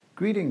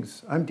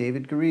Greetings, I'm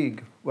David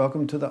Garrigues.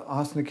 Welcome to the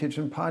Asana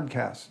Kitchen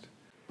podcast.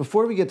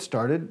 Before we get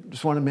started,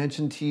 just want to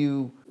mention to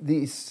you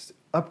these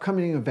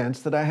upcoming events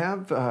that I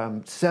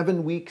have.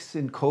 7 weeks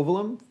in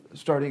Covalum,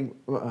 starting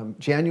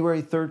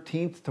January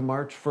 13th to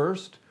March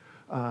 1st.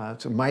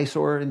 It's a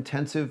Mysore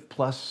intensive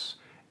plus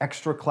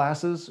extra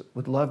classes.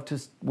 Would love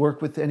to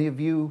work with any of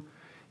you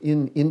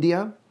in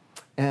India.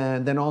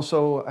 And then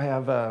also I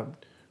have a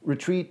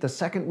retreat the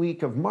second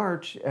week of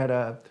March at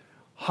a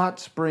hot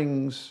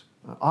springs,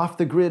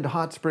 off-the-grid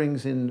hot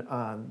springs in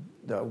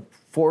the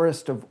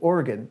forest of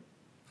Oregon.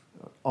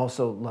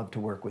 Also love to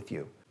work with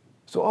you.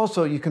 So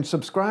also you can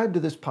subscribe to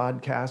this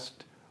podcast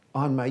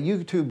on my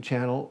YouTube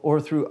channel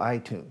or through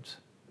iTunes.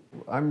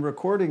 I'm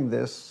recording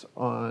this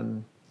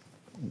on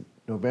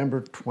November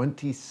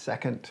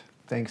 22nd,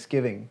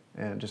 Thanksgiving,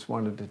 and just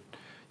wanted to,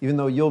 even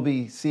though you'll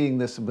be seeing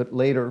this a bit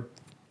later,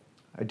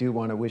 I do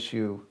want to wish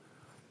you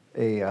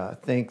a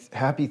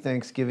happy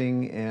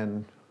Thanksgiving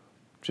and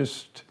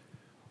just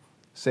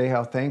say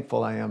how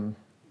thankful I am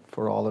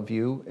for all of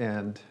you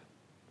and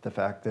the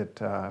fact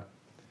that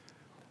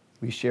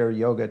we share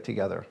yoga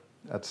together.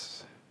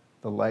 That's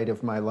the light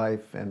of my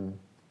life, and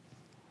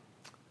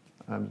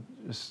I'm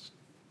just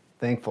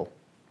thankful.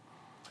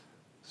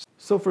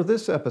 So for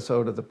this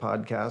episode of the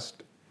podcast,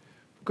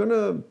 I'm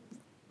going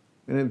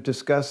to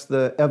discuss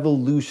the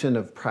evolution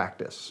of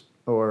practice,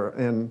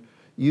 and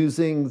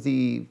using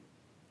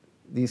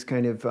these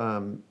kind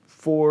of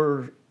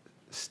 4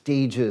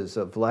 stages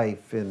of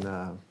life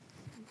in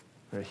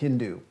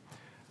Hindu,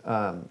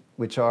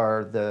 which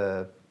are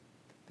the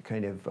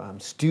kind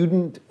of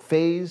student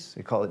phase,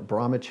 they call it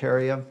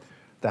brahmacharya,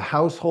 the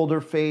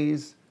householder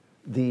phase,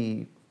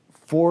 the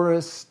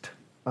forest,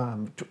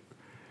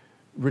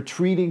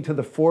 retreating to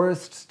the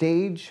forest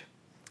stage,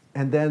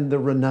 and then the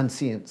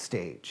renunciant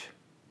stage.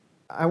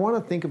 I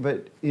want to think of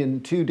it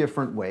in 2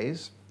 different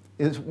ways.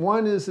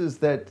 One is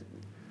that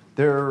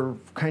there are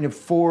kind of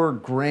 4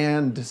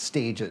 grand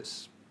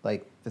stages,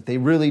 like that they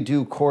really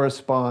do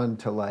correspond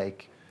to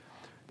like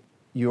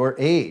your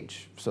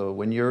age. So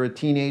when you're a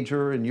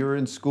teenager and you're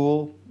in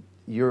school,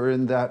 you're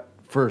in that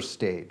first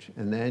stage.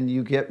 And then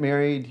you get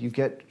married, you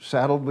get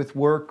saddled with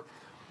work,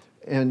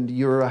 and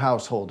you're a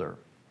householder.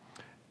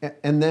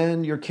 And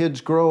then your kids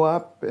grow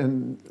up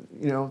and,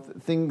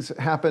 things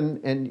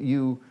happen and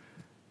you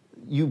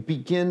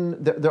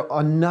begin,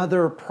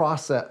 another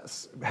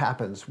process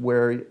happens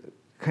where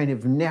kind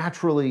of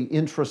naturally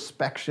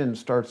introspection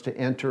starts to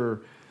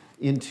enter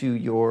into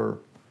your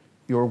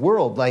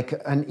world, like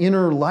an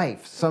inner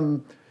life.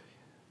 You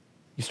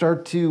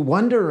start to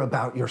wonder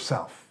about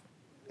yourself.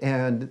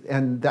 And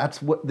that's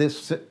what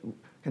this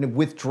kind of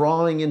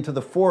withdrawing into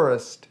the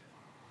forest,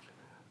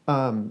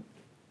 and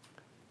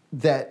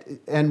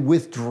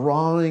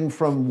withdrawing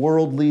from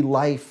worldly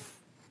life,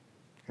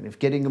 kind of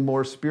getting a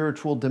more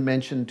spiritual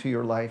dimension to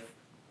your life.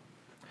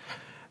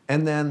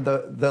 And then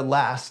the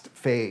last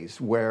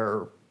phase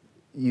where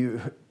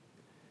you,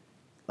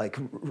 like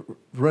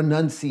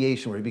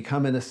renunciation, where you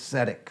become an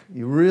ascetic.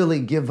 You really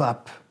give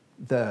up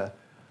the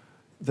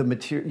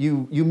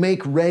material. You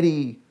make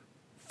ready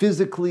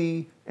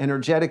physically,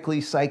 energetically,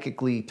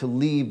 psychically to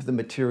leave the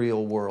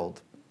material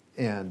world.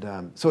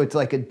 And so it's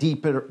like a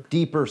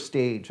deeper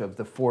stage of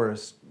the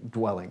forest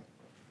dwelling.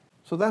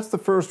 So that's the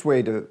first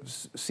way to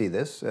see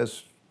this,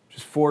 as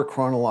just 4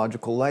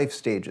 chronological life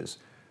stages.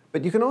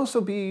 But you can also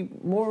be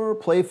more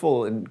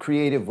playful and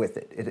creative with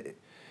it.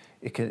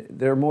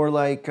 They're more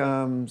like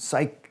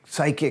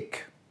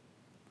psychic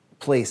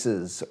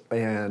places,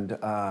 and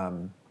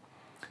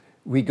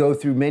we go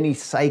through many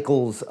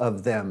cycles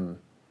of them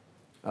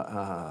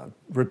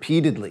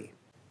repeatedly.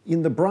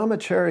 In the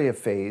brahmacharya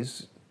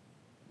phase,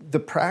 the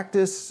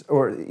practice,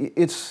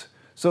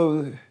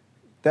 so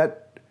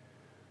that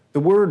the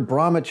word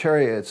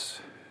brahmacharya,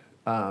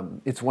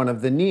 it's one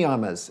of the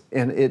niyamas,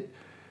 and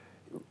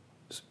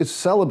it's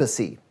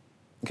celibacy.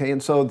 Okay,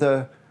 and so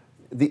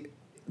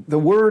the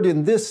word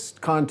in this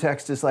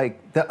context is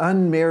like the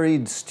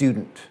unmarried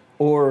student,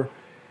 or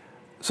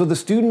so the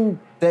student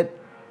that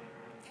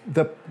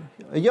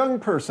a young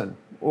person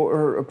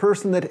or a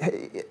person that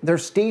their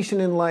station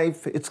in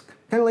life, it's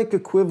kind of like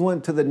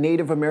equivalent to the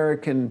Native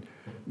American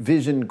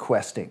vision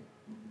questing.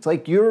 It's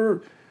like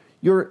your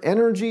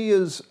energy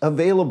is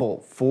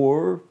available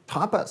for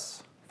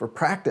tapas, for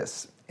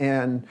practice,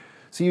 and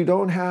so you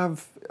don't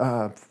have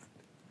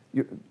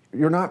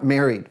you're not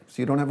married,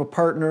 so you don't have a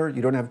partner,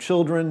 you don't have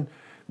children.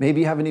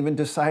 Maybe you haven't even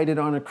decided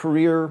on a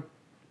career.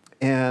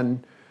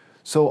 And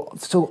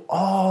so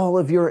all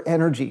of your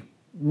energy,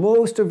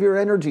 most of your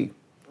energy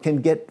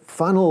can get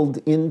funneled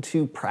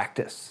into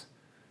practice.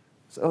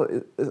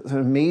 So it's an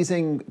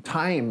amazing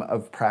time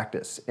of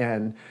practice.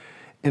 And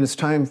it's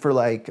time for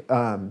like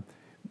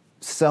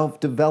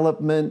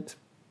self-development.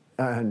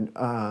 And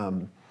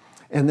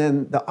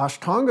then the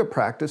Ashtanga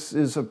practice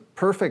is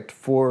perfect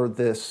for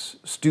this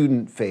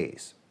student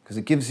phase because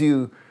it gives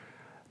you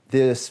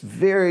this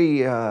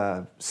very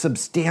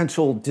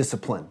substantial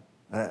discipline,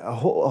 a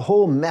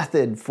whole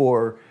method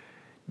for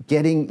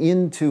getting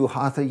into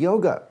Hatha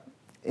Yoga.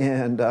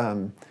 And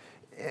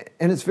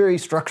and it's very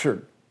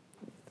structured.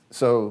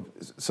 So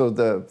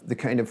the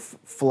kind of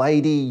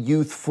flighty,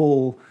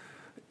 youthful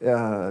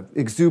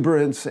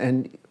exuberance,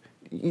 and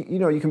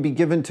you can be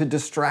given to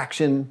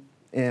distraction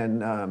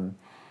and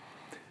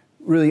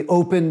really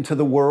open to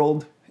the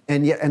world,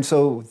 and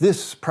so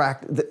this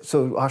practice,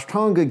 so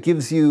Ashtanga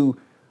gives you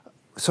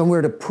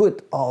somewhere to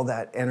put all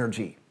that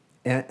energy,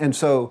 and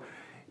so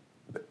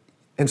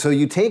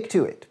you take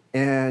to it,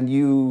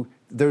 and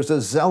there's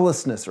a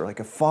zealousness or like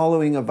a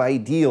following of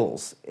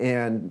ideals,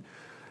 and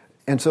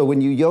so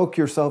when you yoke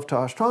yourself to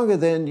Ashtanga,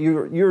 then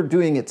you're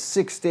doing it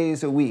 6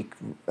 days a week,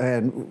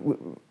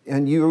 and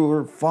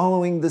you're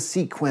following the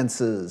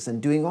sequences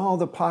and doing all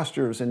the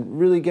postures and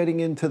really getting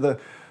into the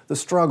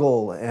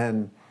struggle,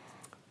 and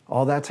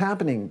all that's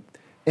happening.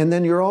 And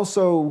then you're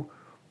also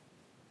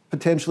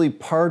potentially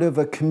part of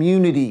a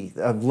community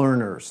of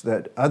learners,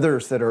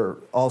 others that are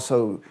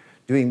also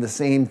doing the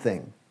same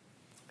thing.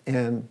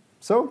 And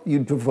so you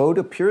devote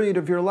a period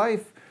of your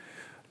life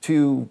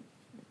to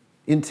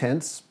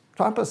intense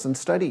tapas and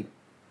study.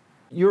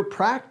 Your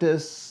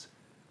practice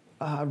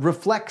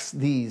reflects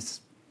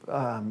these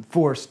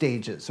 4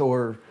 stages,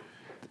 or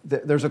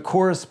there's a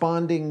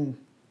corresponding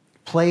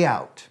play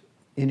out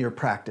in your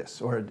practice,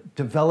 or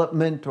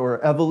development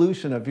or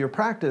evolution of your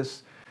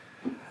practice.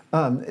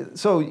 And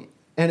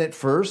at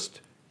first,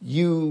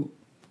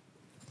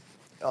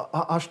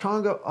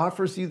 Ashtanga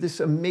offers you this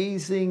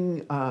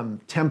amazing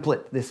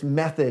template, this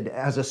method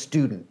as a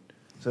student.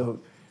 So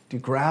to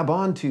grab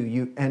onto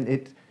you, and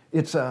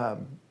it's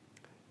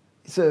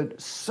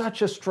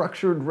such a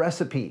structured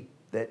recipe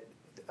that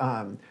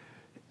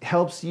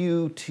helps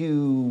you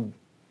to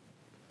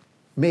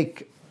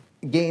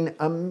gain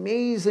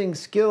amazing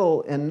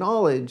skill and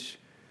knowledge,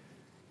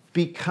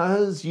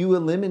 because you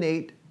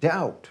eliminate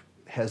doubt,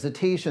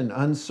 hesitation,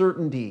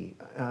 uncertainty,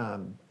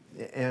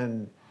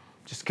 and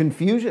just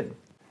confusion.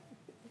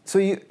 So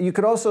you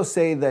could also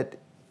say that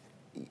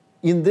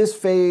in this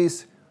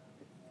phase,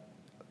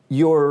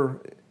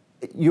 your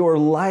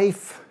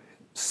life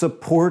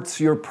supports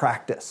your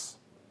practice.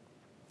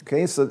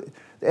 Okay, so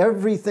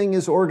everything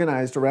is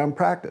organized around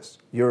practice.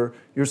 Your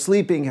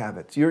sleeping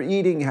habits, your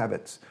eating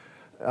habits,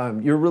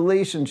 your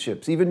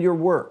relationships, even your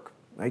work.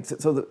 Right?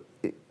 So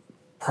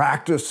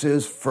practice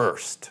is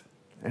first,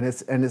 and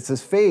it's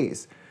this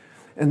phase,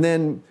 and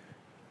then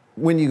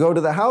when you go to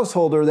the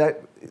householder,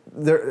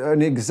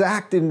 an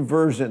exact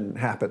inversion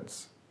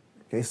happens.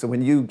 Okay, so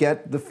when you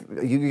get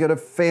a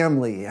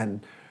family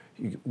and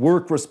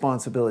work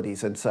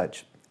responsibilities and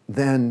such,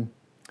 then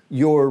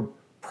your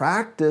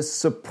practice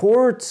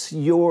supports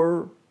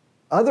your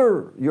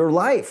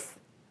life,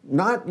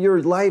 not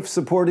your life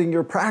supporting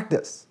your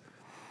practice.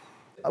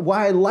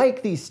 Why I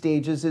like these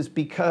stages is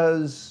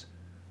because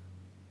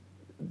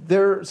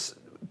there's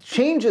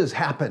changes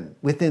happen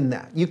within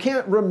that. You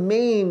can't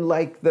remain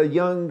like the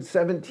young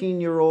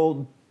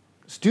 17-year-old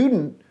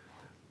student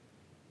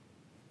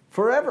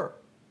forever.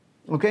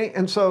 Okay,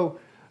 and so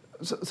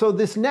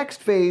this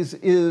next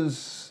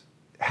phase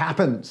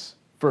happens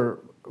for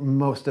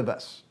most of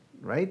us,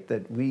 right?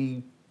 That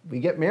we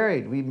get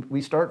married,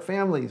 we start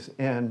families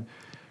and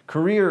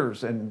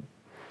careers, and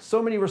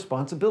so many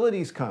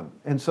responsibilities come.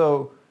 And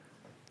so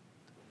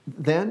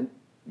then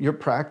your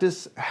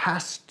practice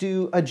has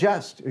to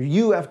adjust.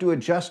 You have to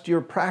adjust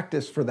your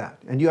practice for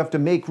that. And you have to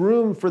make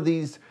room for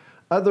these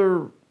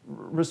other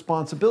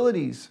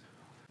responsibilities.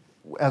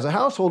 As a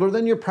householder,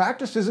 then your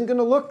practice isn't going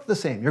to look the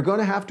same. You're going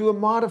to have to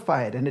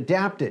modify it and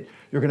adapt it.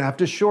 You're going to have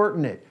to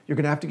shorten it. You're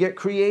going to have to get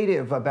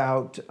creative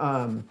about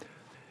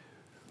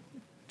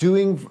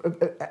doing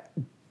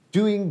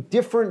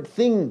different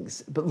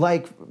things.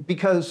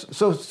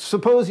 So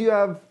suppose you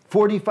have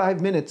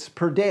 45 minutes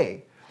per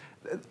day.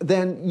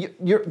 Then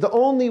the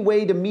only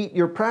way to meet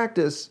your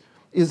practice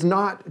is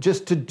not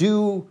just to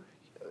do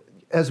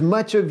as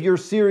much of your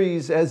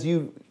series as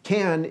you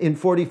can in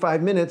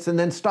 45 minutes and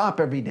then stop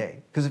every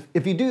day. Because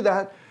if you do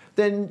that,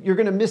 then you're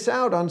going to miss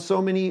out on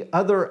so many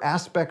other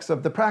aspects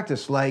of the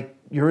practice, like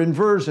your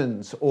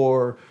inversions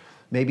or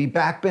maybe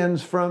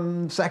backbends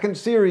from second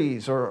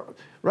series,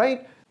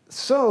 right?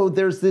 So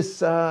there's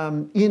this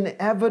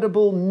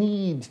inevitable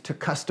need to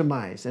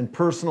customize and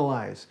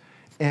personalize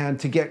and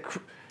to get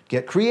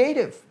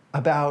creative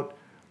about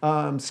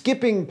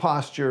skipping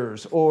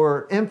postures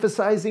or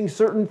emphasizing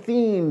certain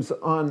themes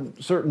on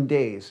certain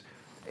days,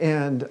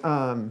 and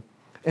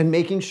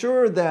making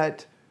sure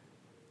that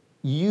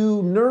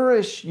you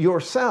nourish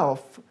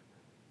yourself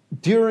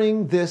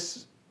during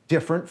this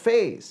different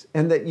phase,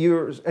 and that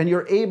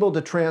you're able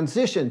to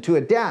transition, to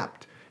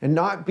adapt, and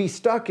not be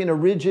stuck in a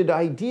rigid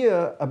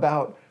idea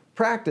about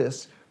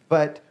practice,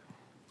 but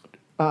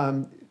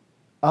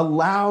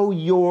allow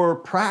your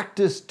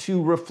practice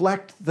to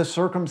reflect the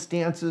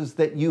circumstances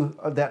that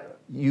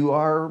you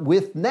are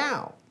with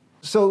now.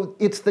 So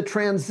it's the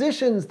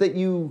transitions that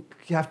you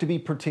have to be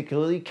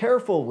particularly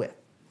careful with,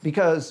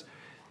 because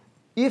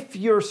if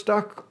you're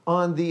stuck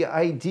on the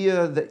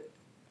idea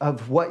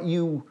of what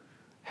you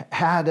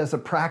had as a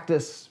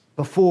practice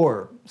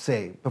before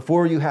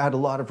you had a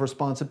lot of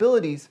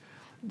responsibilities,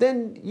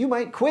 then you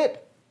might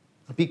quit.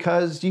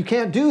 because you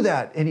can't do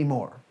that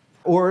anymore.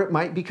 Or it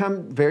might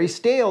become very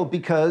stale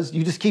because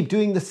you just keep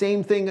doing the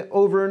same thing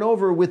over and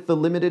over with the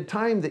limited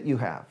time that you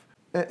have.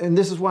 And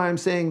this is why I'm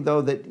saying,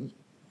 though, that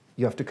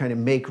you have to kind of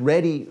make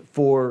ready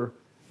for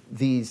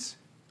these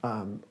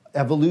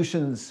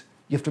evolutions.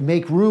 You have to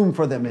make room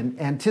for them and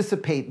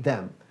anticipate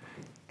them.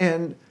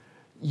 And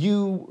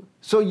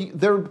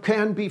there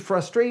can be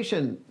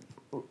frustration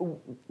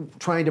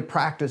trying to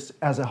practice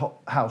as a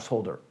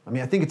householder. I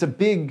mean, I think it's a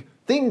big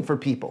thing for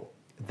people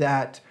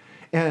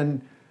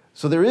and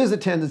so there is a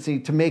tendency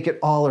to make it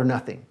all or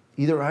nothing.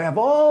 Either I have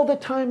all the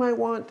time I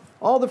want,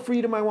 all the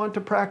freedom I want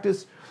to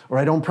practice, or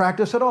I don't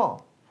practice at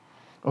all.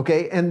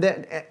 Okay, and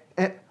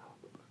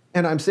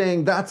I'm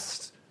saying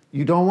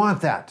you don't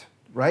want that,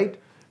 right?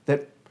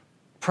 That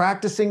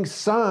practicing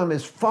some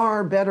is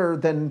far better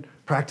than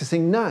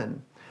practicing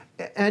none.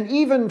 And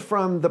even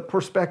from the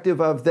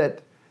perspective of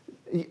that,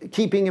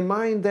 keeping in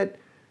mind that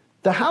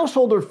the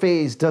householder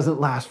phase doesn't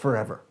last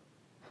forever,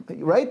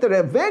 right? That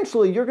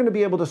eventually you're going to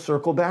be able to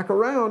circle back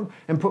around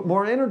and put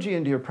more energy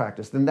into your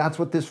practice. And that's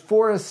what this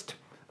forest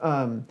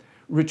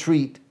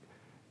retreat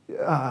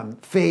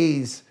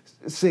phase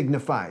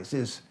signifies,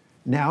 is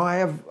now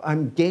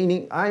I'm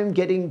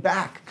getting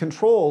back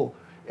control,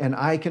 and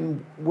I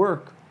can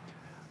work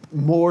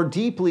more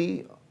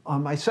deeply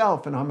on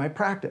myself and on my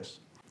practice.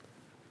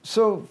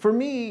 So for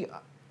me,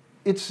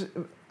 it's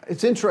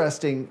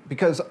interesting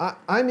because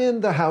I'm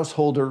in the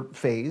householder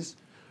phase,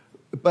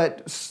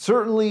 but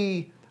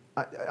certainly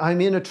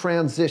I'm in a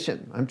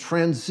transition. I'm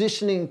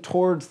transitioning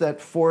towards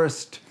that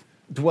forest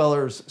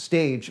dwellers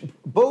stage,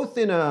 both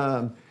in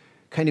a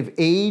kind of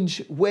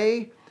age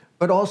way,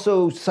 but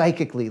also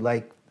psychically.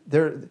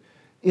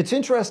 It's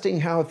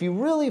interesting how if you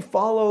really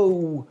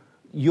follow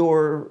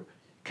your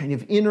kind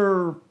of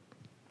inner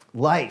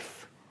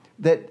life,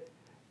 that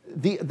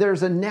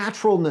there's a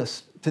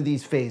naturalness to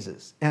these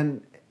phases,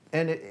 and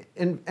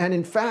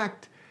in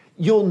fact,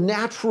 you'll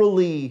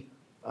naturally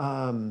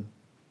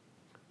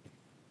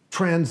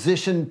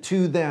transition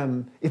to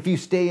them if you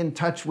stay in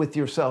touch with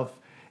yourself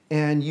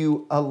and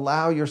you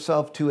allow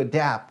yourself to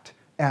adapt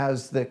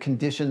as the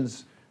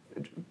conditions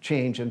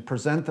change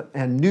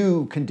and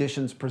new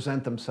conditions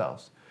present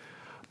themselves.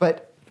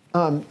 But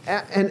and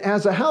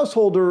as a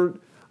householder,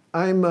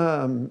 I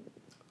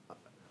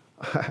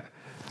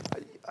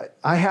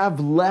have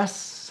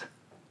less,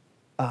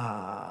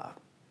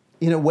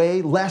 in a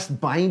way, less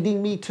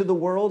binding me to the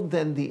world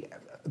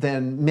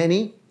than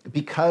many,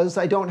 because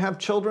I don't have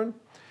children,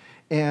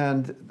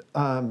 and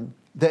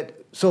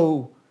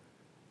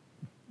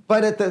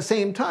but at the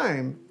same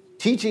time,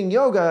 teaching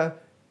yoga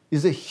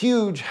is a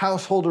huge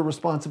householder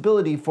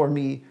responsibility for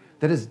me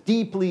that has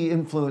deeply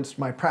influenced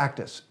my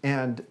practice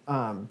and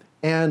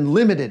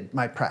limited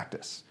my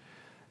practice.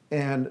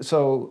 And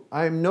so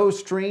I'm no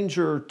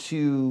stranger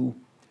to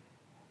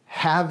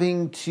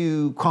having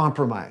to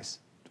compromise,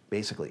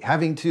 basically,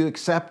 having to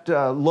accept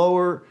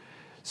lower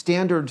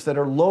standards that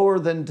are lower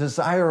than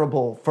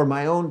desirable for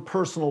my own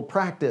personal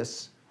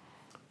practice,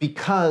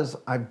 because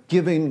I'm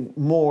giving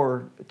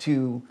more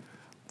to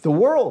the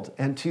world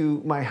and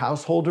to my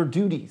householder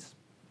duties.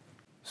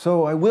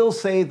 So I will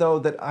say, though,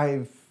 that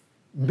I've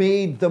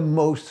made the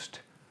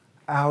most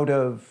out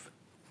of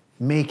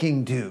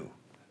making do.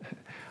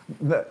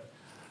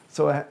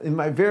 So in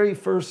my very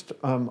first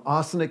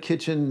Asana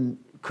Kitchen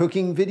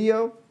cooking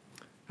video,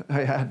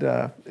 I had,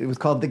 it was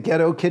called The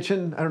Ghetto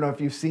Kitchen. I don't know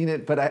if you've seen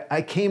it, but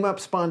I came up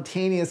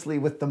spontaneously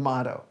with the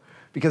motto,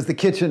 because the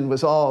kitchen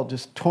was all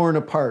just torn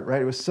apart,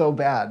 right? It was so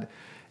bad.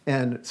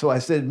 And so I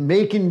said,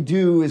 making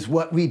do is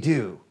what we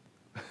do,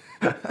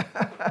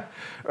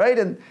 right?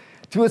 And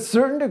to a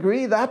certain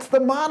degree, that's the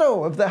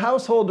motto of the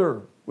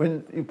householder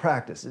when you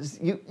practice, is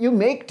you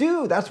make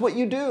do, that's what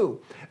you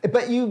do.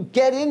 But you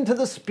get into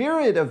the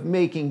spirit of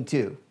making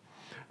do,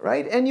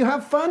 right? And you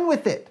have fun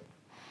with it.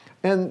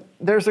 And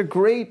there's a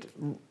great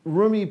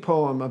Rumi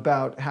poem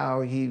about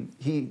how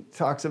he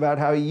talks about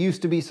how he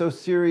used to be so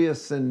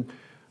serious and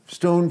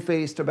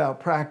stone-faced about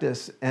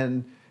practice,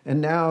 and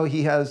now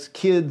he has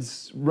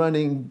kids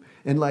running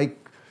and like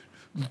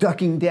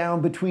ducking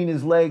down between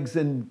his legs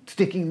and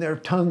sticking their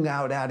tongue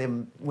out at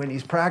him when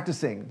he's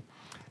practicing,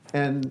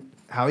 and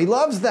how he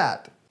loves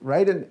that,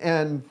 right?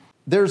 And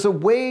there's a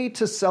way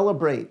to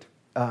celebrate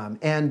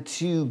and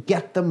to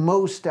get the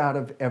most out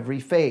of every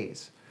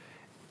phase.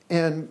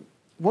 And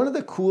one of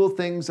the cool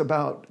things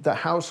about the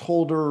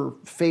householder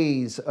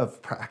phase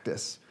of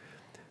practice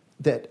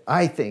that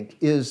I think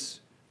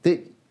is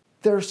that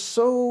they're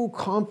so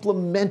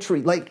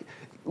complementary. Like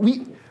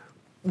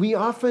we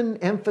often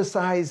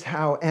emphasize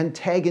how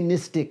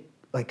antagonistic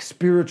like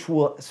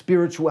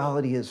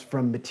spirituality is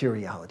from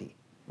materiality,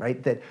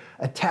 right? That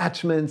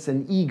attachments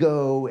and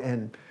ego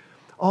and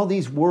all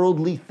these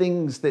worldly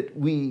things that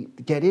we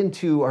get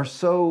into are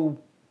so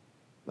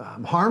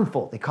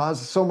harmful. They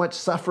cause so much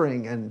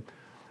suffering, and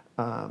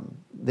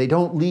they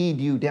don't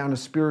lead you down a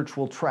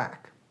spiritual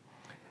track.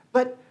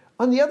 But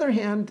on the other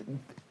hand,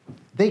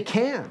 they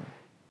can.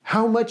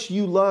 How much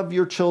you love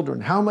your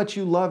children, how much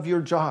you love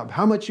your job,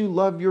 how much you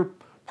love your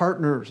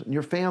partners and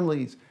your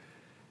families,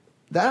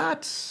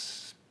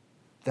 That's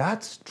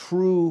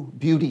true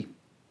beauty.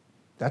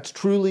 That's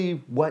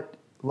truly what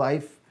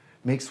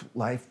makes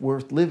life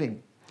worth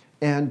living.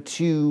 And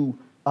to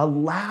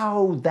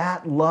allow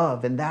that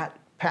love and that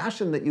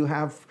passion that you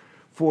have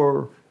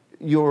for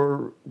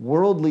your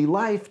worldly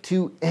life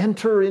to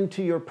enter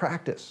into your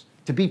practice,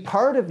 to be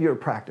part of your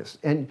practice,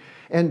 and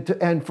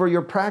for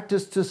your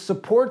practice to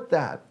support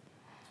that.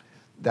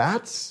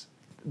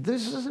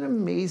 This is an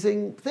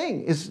amazing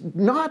thing, is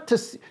not to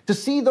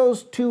see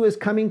those two as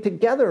coming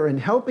together and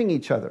helping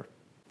each other.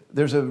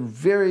 There's a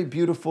very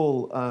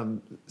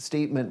beautiful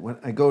statement when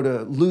I go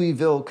to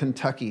Louisville,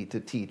 Kentucky to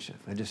teach.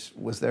 I just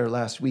was there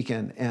last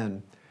weekend,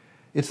 and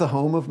it's the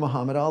home of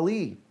Muhammad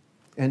Ali.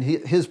 And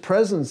his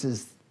presence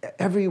is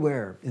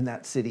everywhere in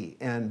that city.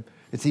 And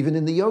it's even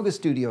in the yoga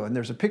studio. And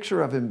there's a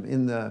picture of him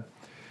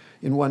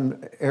in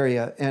one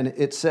area. And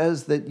it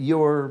says that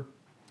your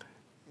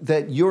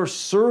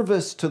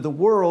service to the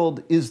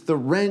world is the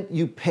rent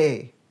you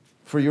pay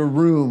for your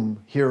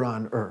room here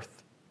on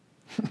earth.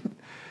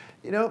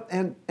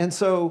 And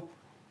so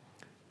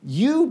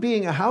you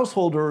being a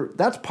householder,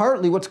 that's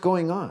partly what's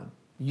going on.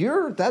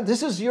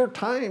 This is your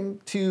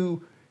time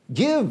to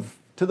give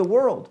to the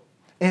world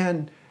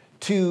and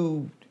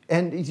to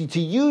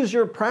use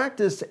your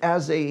practice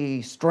as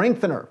a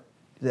strengthener.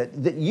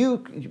 That you,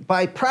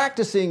 by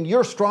practicing,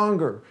 you're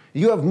stronger.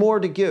 You have more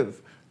to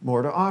give,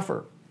 more to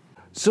offer.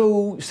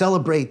 So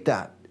celebrate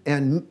that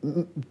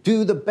and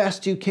do the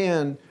best you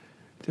can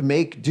to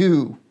make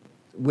do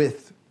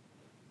with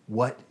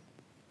what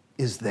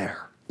is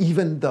there,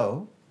 even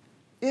though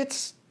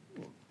it's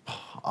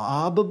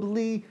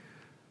probably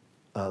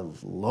a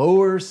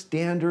lower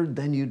standard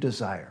than you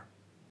desire.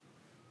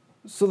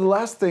 So the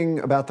last thing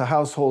about the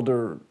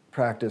householder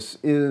practice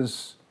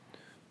is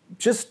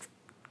just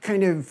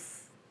kind of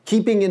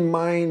keeping in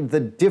mind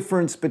the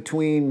difference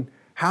between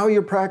how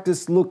your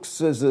practice looks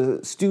as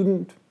a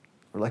student,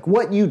 or like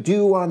what you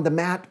do on the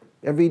mat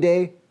every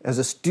day as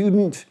a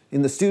student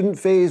in the student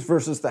phase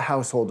versus the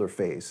householder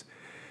phase.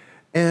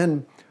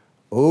 And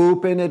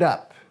open it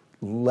up.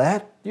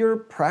 Let your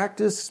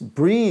practice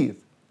breathe.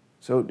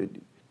 So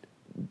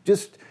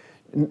just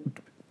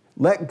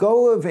let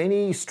go of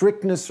any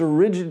strictness or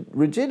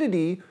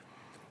rigidity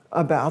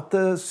about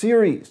the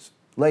series.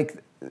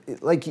 Like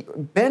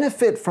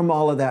benefit from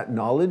all of that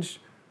knowledge,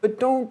 but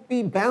don't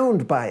be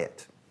bound by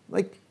it.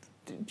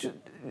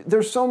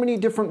 There's so many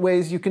different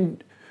ways you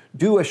can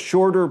do a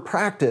shorter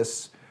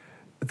practice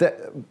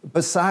that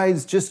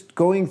besides just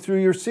going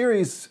through your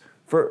series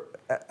for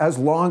as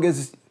long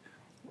as,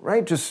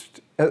 right,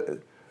 just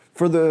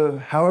for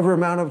the however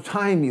amount of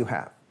time you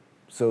have.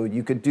 So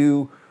you could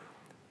do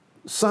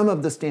some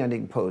of the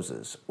standing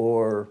poses,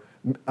 or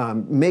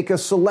make a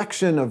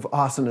selection of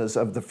asanas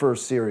of the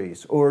first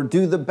series, or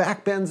do the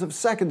back bends of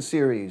second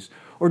series,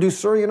 or do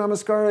Surya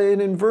Namaskara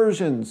in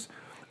inversions.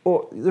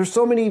 Or there's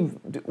so many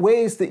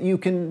ways that you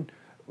can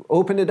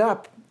open it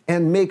up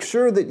and make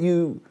sure that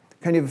you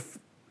kind of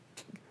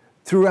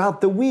throughout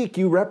the week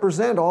you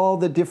represent all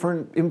the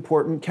different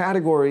important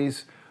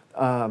categories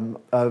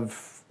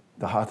of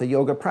the Hatha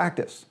Yoga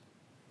practice.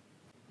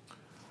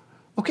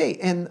 Okay,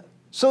 and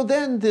so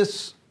then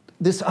this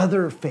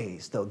other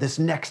phase, though, this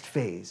next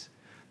phase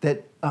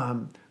that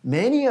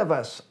many of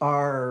us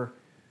are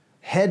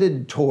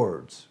headed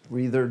towards.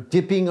 We're either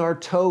dipping our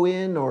toe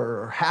in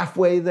or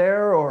halfway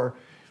there or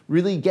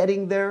really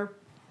getting there.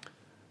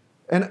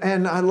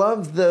 And I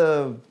love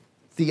the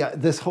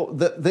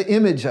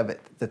image of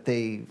it, that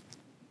they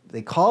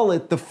call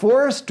it the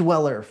forest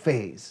dweller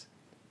phase,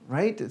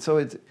 right?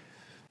 So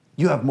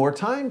you have more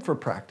time for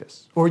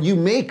practice, or you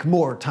make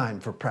more time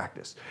for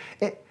practice.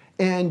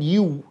 And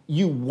you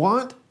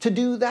want to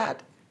do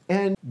that,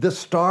 and the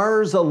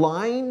stars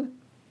align,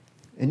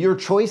 and your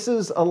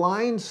choices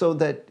align so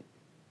that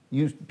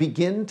you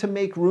begin to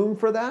make room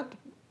for that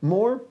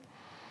more.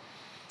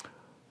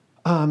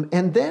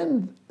 And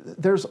then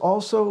there's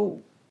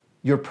also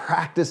your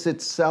practice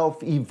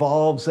itself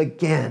evolves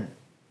again.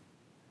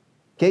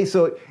 Okay,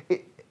 so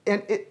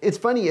it's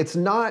funny, it's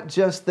not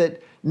just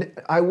that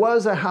I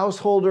was a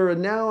householder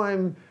and now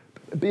I'm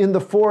in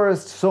the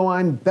forest, so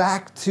I'm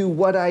back to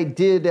what I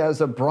did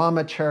as a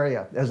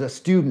brahmacharya, as a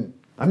student.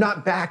 I'm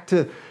not back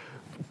to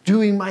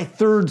doing my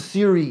third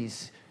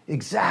series,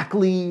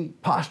 exactly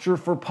posture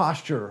for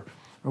posture,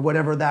 or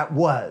whatever that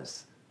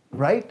was,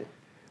 right?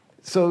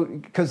 So,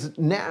 because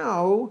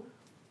now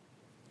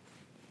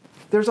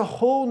there's a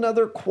whole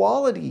nother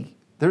quality.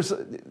 There's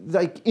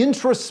like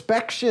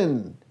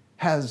introspection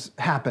has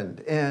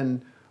happened,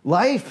 and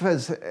life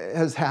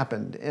has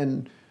happened,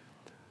 and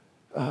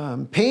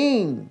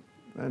pain,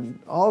 and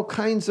all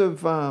kinds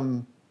of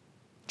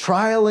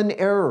trial and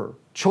error,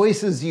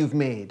 choices you've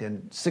made,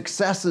 and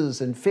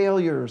successes and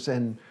failures,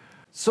 and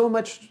so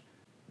much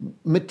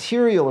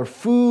material or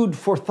food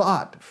for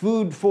thought,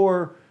 food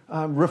for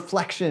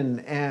reflection,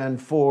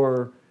 and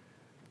for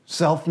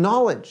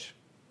self-knowledge,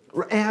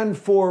 and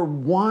for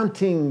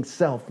wanting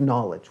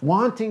self-knowledge,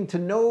 wanting to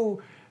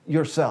know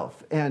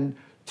yourself and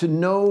to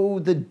know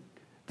the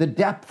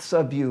depths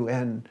of you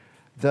and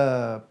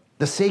the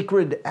the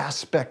sacred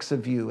aspects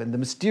of you and the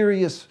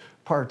mysterious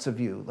parts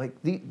of you. Like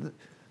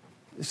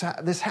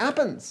this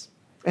happens.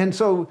 And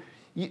so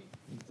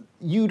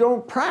you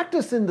don't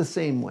practice in the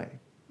same way.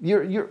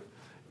 You're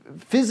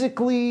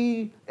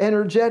physically,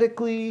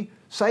 energetically,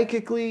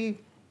 psychically,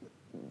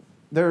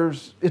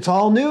 it's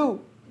all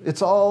new.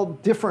 It's all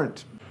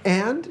different.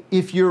 And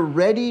if you're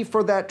ready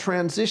for that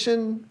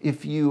transition,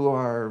 if you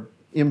are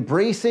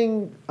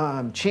embracing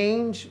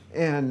change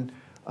and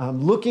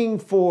looking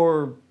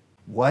for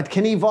what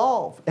can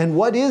evolve and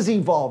what is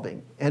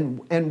evolving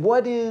and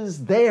what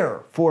is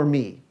there for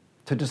me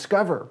to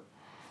discover,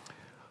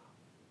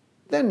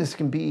 then this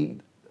can be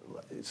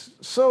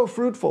so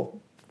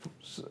fruitful,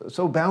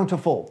 so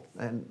bountiful,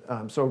 and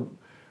so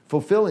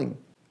fulfilling.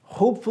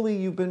 Hopefully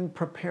you've been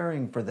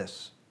preparing for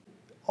this.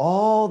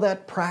 All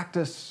that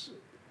practice,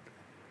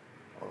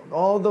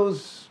 all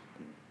those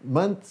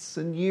months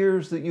and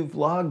years that you've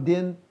logged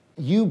in,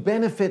 you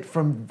benefit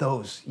from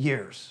those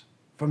years,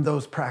 from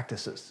those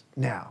practices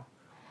now.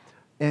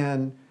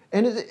 And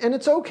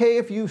it's okay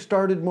if you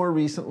started more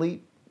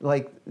recently.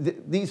 Like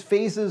these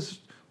phases,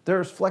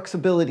 there's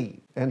flexibility.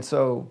 And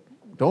so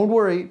don't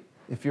worry.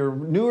 If you're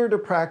newer to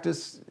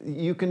practice,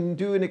 you can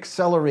do an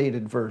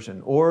accelerated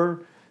version,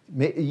 or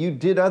you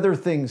did other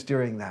things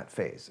during that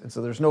phase, and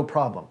so there's no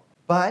problem.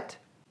 But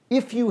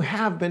if you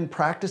have been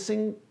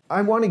practicing,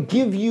 I want to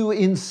give you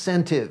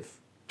incentive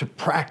to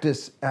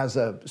practice as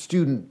a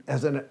student,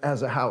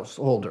 as a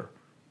householder,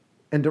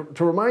 and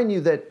to remind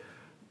you that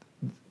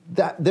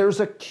there's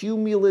a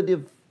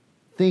cumulative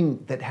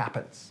thing that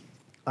happens,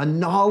 a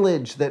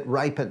knowledge that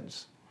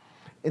ripens,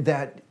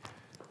 that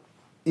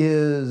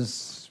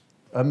is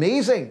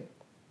amazing,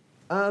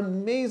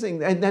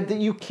 and that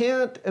you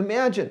can't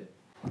imagine.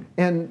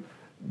 And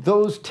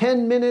those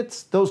 10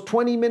 minutes, those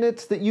 20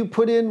 minutes that you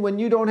put in when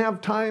you don't have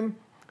time,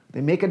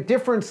 they make a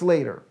difference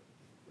later,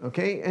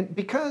 okay? And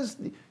because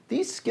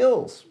these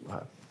skills,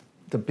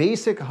 the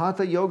basic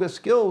Hatha Yoga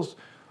skills,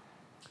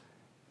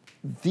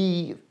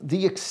 the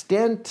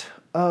extent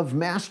of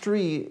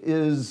mastery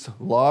is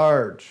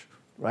large,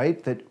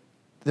 right? That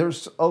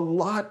there's a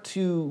lot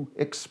to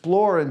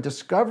explore and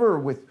discover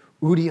with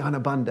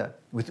Uddiyana Bandha,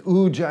 with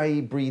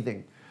Ujjayi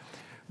breathing,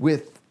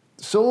 with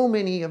so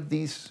many of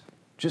these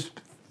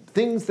just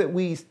things that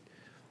we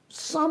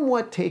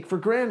somewhat take for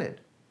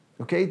granted,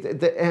 okay?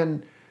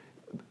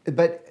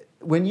 But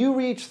when you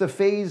reach the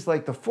phase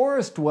like the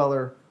forest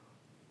dweller,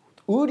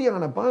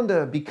 Uddiyana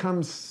Bandha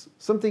becomes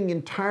something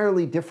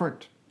entirely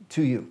different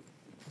to you,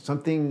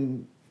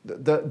 something,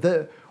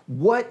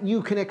 what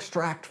you can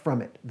extract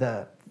from it,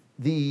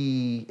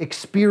 the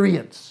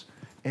experience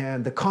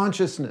and the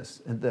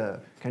consciousness and the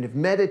kind of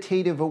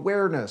meditative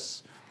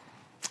awareness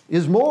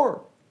is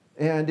more.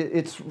 And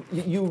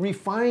you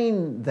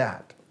refine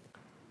that.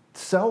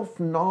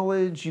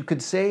 Self-knowledge, you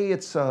could say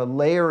it's a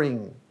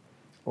layering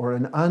or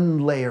an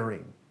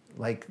unlayering,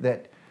 like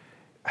that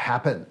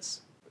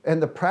happens.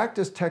 And the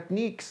practice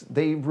techniques,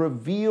 they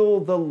reveal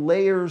the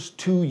layers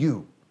to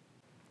you,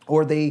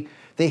 or they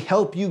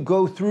help you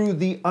go through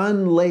the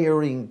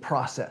unlayering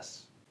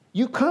process.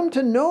 You come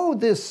to know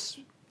this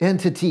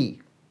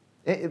entity,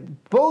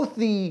 both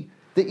the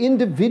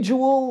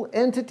individual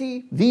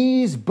entity,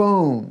 these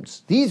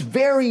bones, these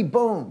very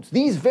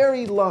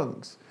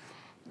lungs,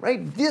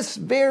 right? This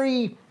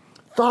very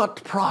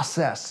thought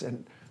process,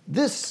 and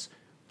this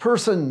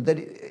person that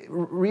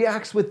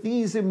reacts with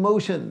these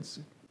emotions.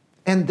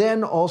 And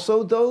then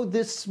also, though,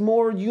 this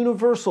more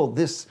universal,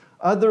 this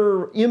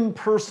other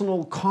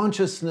impersonal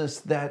consciousness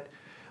that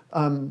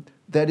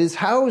is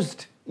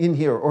housed in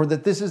here, or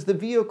that this is the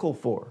vehicle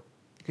for.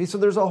 Okay, so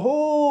there's a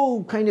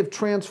whole kind of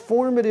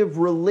transformative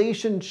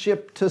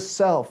relationship to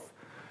self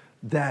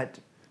that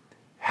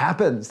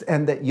happens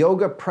and that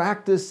yoga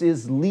practice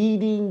is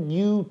leading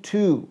you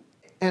to.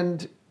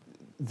 And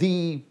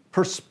the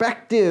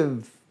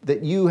perspective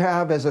that you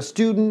have as a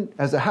student,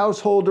 as a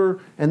householder,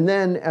 and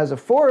then as a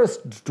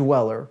forest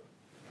dweller,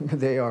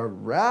 they are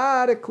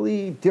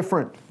radically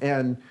different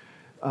and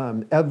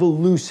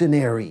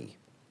evolutionary.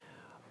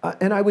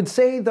 And I would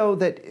say, though,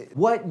 that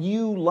what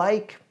you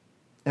like,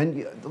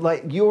 and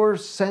like your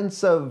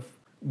sense of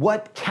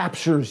what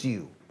captures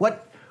you,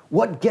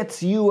 what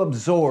gets you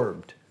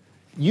absorbed,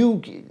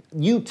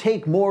 you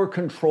take more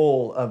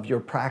control of your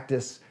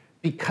practice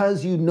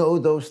because you know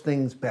those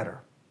things better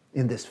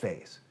in this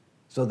phase.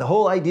 So the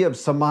whole idea of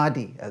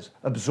samadhi as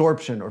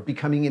absorption or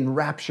becoming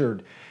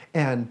enraptured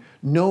and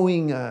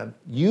knowing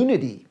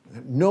unity,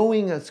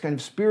 knowing a kind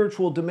of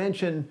spiritual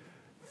dimension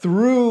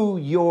through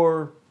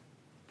your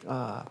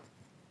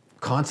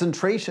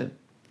concentration,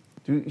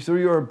 through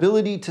your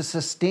ability to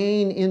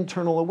sustain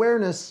internal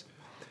awareness,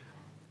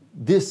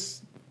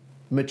 this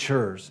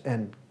matures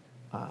and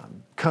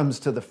comes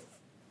to the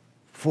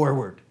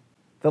forward.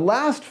 The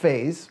last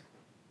phase,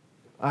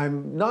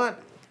 I'm not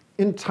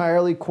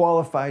entirely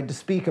qualified to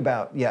speak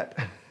about yet.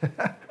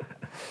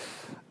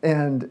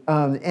 And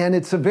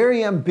it's a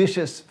very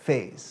ambitious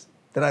phase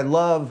that I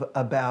love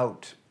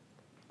about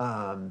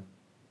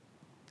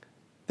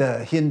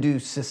the Hindu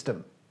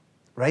system,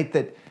 right?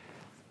 That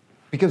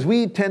Because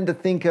we tend to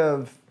think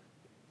of,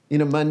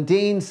 in a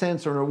mundane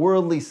sense or in a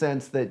worldly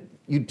sense, that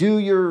you do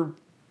your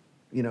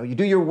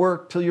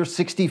work till you're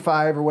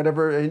 65 or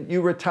whatever, and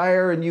you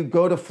retire and you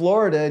go to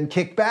Florida and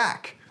kick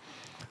back,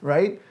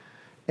 right?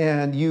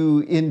 And you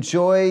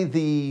enjoy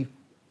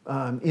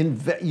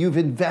you've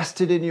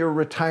invested in your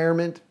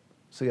retirement,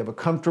 so you have a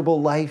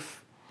comfortable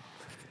life.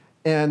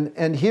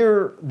 And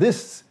here,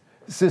 this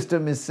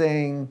system is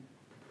saying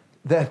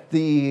that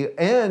the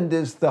end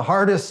is the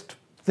hardest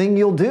thing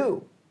you'll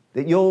do,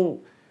 that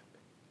you'll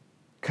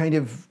kind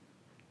of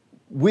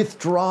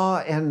withdraw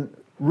and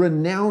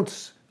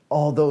renounce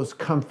all those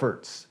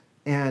comforts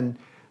and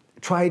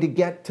try to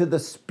get to the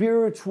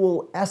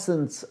spiritual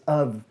essence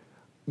of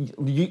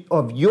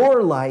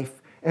your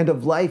life and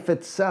of life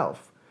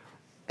itself.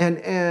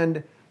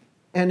 And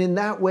in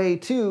that way,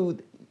 too,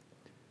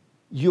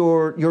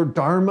 your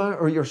dharma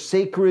or your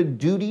sacred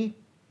duty,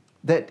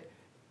 that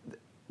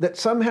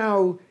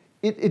somehow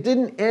it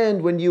didn't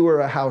end when you were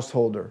a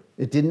householder.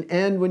 It didn't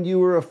end when you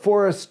were a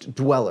forest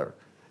dweller.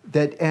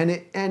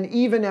 And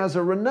even as a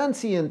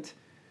renunciant,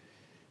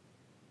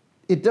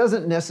 it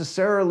doesn't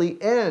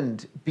necessarily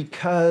end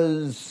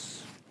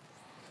because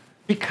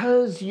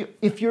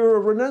if you're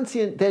a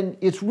renunciant, then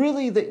it's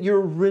really that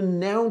you're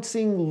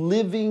renouncing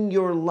living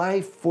your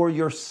life for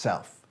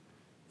yourself,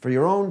 for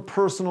your own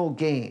personal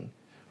gain,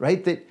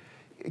 right?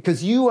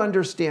 Because you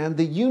understand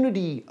the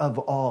unity of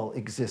all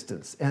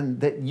existence, and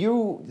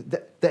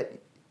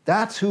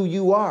that's who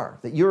you are,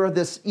 that you're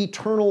this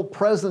eternal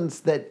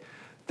presence that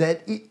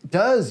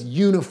does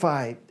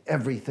unify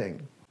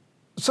everything.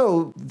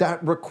 So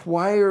that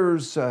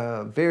requires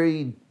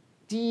very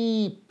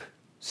deep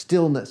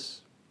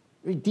stillness,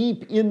 very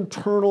deep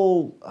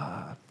internal,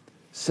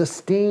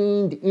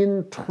 sustained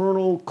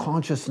internal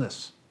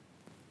consciousness,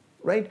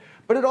 right?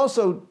 But it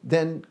also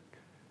then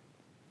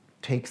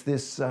takes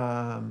this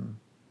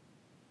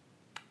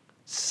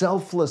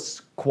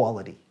selfless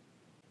quality.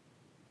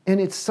 And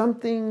it's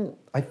something,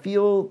 I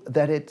feel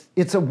that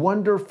it's a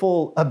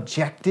wonderful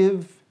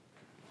objective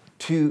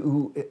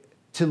to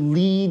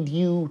lead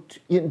you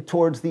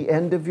towards the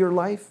end of your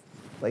life.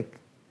 Like,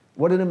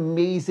 what an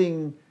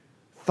amazing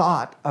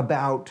thought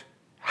about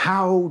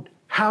how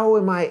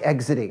am I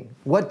exiting?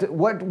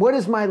 What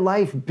is my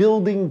life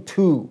building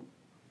to,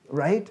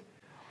 right?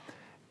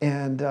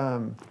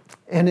 And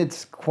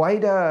it's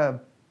quite a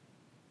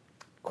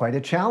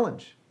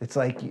challenge. It's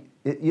like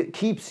it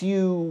keeps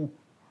you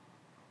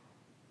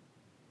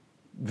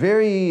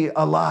very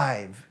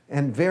alive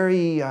and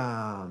very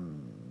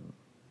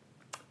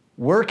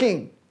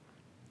working,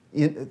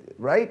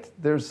 right?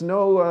 There's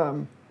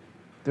no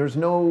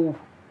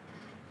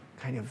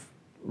kind of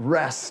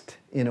rest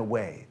in a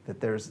way, that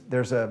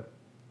there's a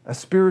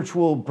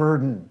spiritual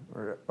burden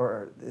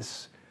or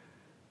this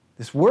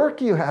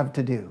work you have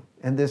to do,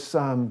 and this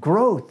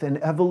growth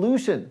and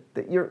evolution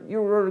that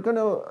you're going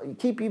to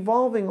keep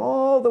evolving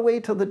all the way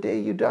till the day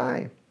you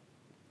die.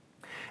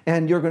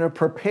 And you're going to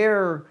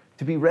prepare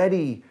to be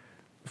ready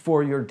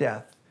for your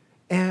death.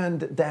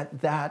 And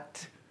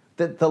that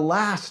the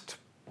last,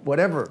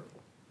 whatever,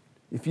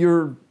 if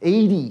you're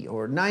 80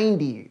 or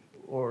 90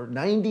 or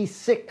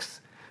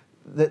 96,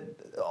 that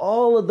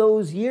all of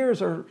those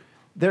years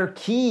they're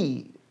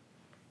key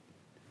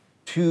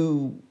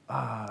to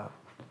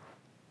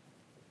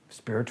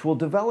spiritual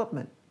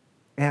development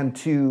and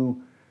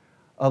to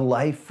a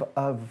life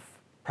of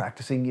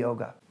practicing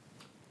yoga.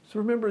 So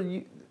remember,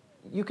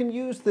 you can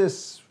use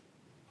this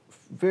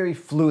very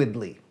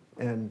fluidly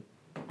and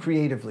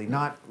creatively,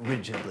 not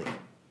rigidly.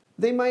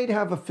 They might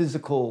have a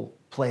physical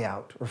play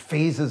out or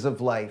phases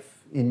of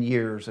life in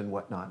years and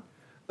whatnot,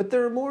 but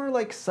they're more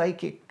like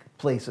psychic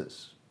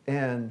places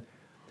and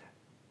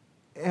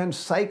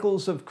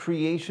cycles of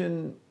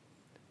creation.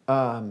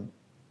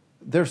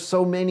 There's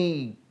so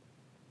many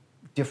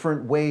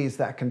different ways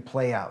that can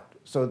play out.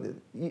 So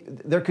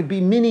there could be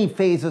many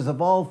phases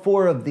of all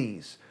four of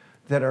these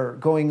that are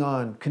going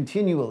on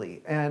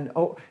continually, and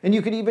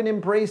you could even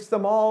embrace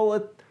them all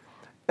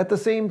at the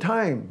same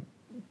time.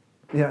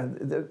 Yeah,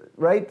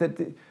 right.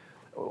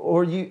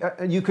 Or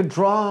you could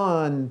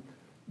draw on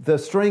the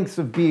strengths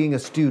of being a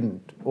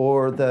student,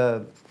 or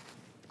the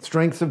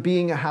strengths of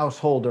being a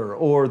householder,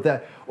 or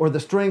the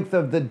strength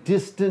of the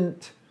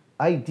distant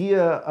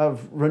idea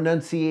of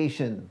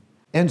renunciation.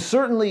 And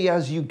certainly,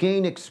 as you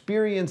gain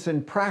experience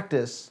and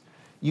practice,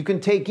 you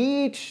can take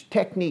each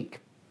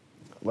technique,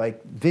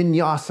 like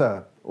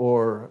vinyasa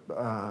or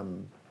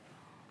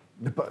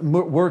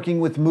working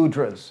with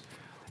mudras,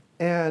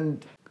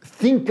 and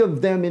think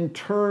of them in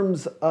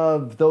terms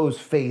of those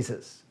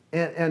phases.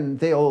 And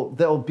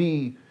they'll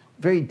be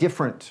very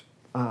different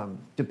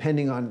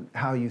depending on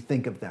how you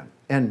think of them.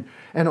 And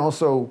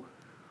also,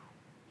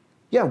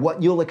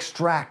 what you'll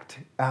extract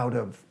out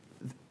of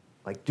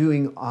like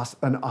doing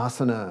an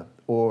asana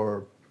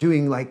or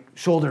doing like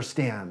shoulder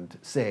stand,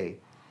 say.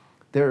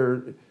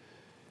 It's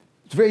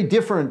very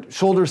different,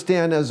 shoulder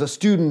stand as a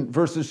student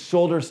versus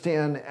shoulder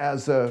stand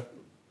as a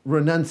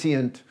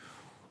renunciant,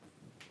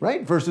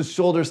 right? Versus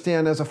shoulder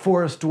stand as a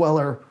forest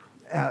dweller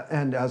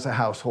and as a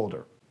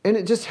householder. And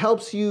it just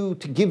helps you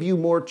to give you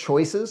more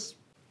choices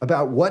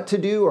about what to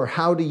do or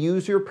how to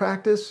use your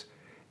practice.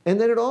 And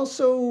then it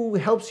also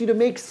helps you to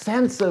make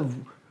sense of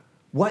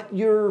what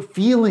you're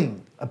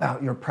feeling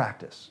about your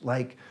practice,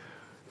 like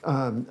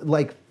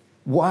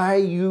why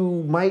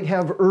you might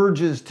have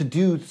urges to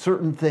do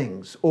certain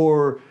things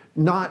or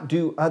not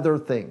do other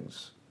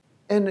things,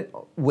 and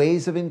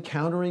ways of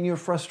encountering your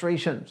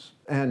frustrations,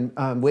 and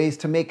ways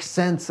to make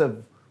sense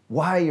of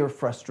why you're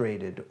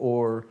frustrated,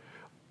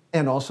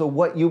 and also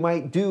what you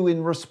might do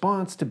in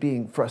response to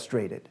being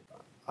frustrated.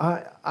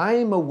 I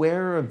am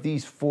aware of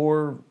these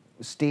 4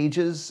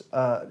 stages,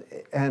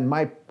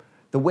 and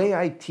the way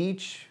I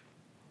teach,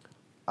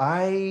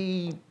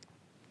 I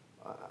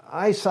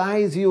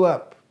size you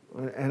up,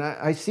 and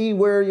I see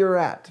where you're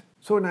at.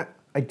 So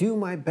I do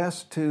my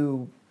best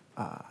to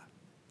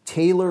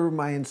tailor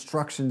my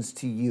instructions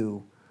to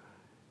you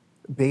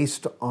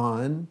based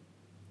on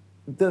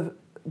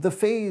the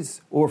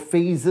phase or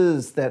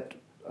phases that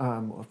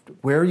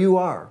where you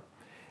are.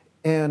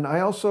 And I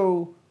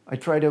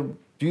try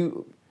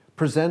to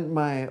present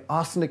my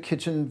Asana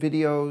Kitchen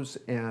videos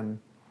and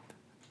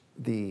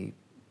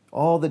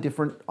all the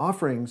different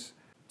offerings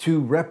to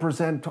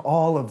represent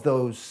all of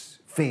those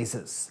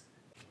phases.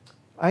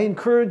 I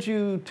encourage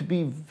you to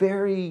be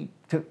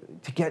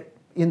to get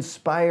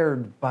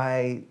inspired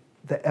by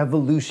the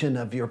evolution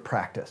of your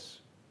practice,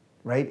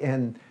 right?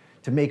 And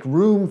to make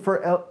room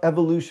for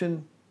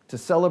evolution, to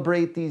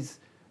celebrate these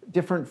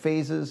different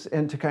phases,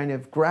 and to kind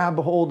of grab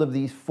hold of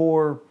these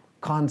 4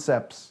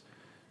 concepts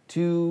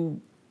to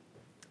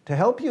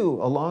help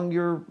you along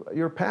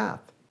your path.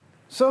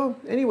 So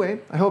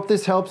anyway, I hope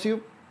this helps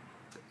you.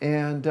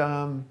 And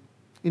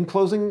in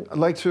closing, I'd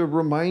like to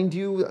remind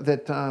you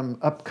that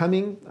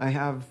upcoming, I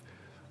have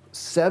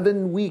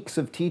 7 weeks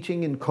of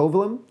teaching in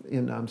Kovalam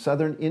in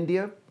southern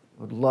India.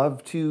 I would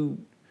love to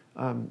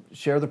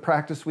share the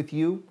practice with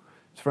you.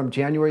 It's from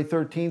January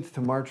 13th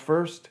to March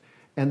 1st.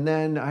 And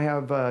then I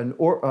have a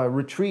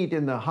retreat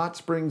in the hot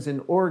springs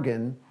in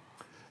Oregon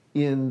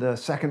in the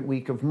 2nd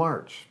week of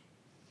March.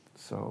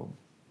 So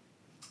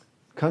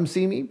come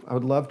see me. I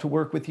would love to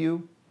work with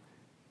you.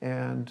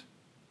 And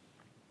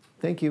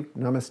thank you.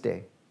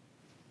 Namaste.